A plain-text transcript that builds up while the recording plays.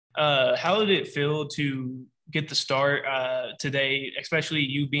How did it feel to get the start today, especially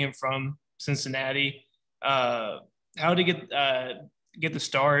you being from Cincinnati? Uh, how to get the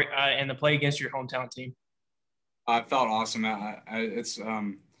start and to play against your hometown team? I felt awesome. I've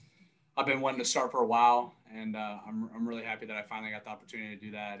been wanting to start for a while, and I'm really happy that I finally got the opportunity to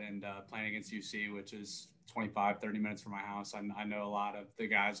do that. And playing against UC, which is 25-30 minutes from my house, I know a lot of the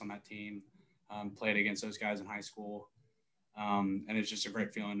guys on that team. Played against those guys in high school, and it's just a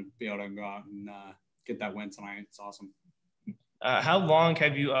great feeling to be able to go out and get that win tonight. It's awesome. How long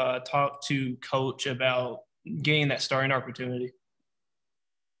have you talked to coach about getting that starting opportunity?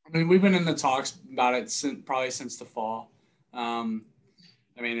 I mean, we've been in the talks about it probably since the fall.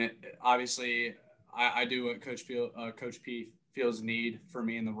 Obviously, I do what Coach P feels need for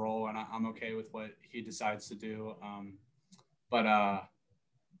me in the role, and I'm okay with what he decides to do. But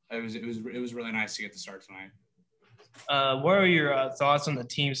it was really nice to get the start tonight. What are your thoughts on the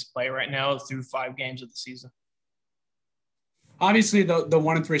team's play right now through 5 games of the season? Obviously, the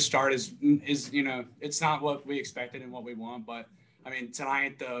 1-3 start is it's not what we expected and what we want, but I mean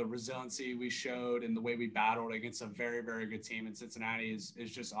tonight the resiliency we showed and the way we battled against a very very good team in Cincinnati is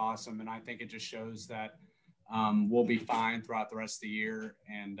just awesome, and I think it just shows that we'll be fine throughout the rest of the year,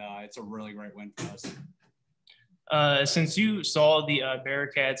 and it's a really great win for us. Since you saw the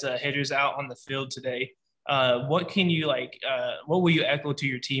Bearcats hitters out on the field today, what can you what will you echo to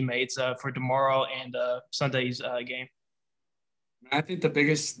your teammates for tomorrow and Sunday's game? I think the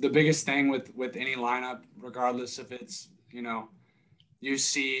biggest thing with any lineup, regardless if it's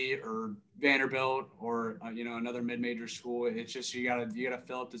UC or Vanderbilt or another mid-major school, it's just you gotta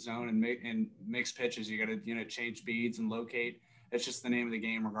fill up the zone and mix pitches. You gotta change speeds and locate. It's just the name of the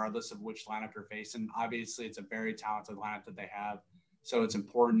game, regardless of which lineup you're facing. Obviously, it's a very talented lineup that they have, so it's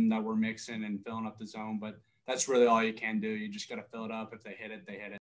important that we're mixing and filling up the zone. But that's really all you can do. You just gotta fill it up. If they hit it, they hit it.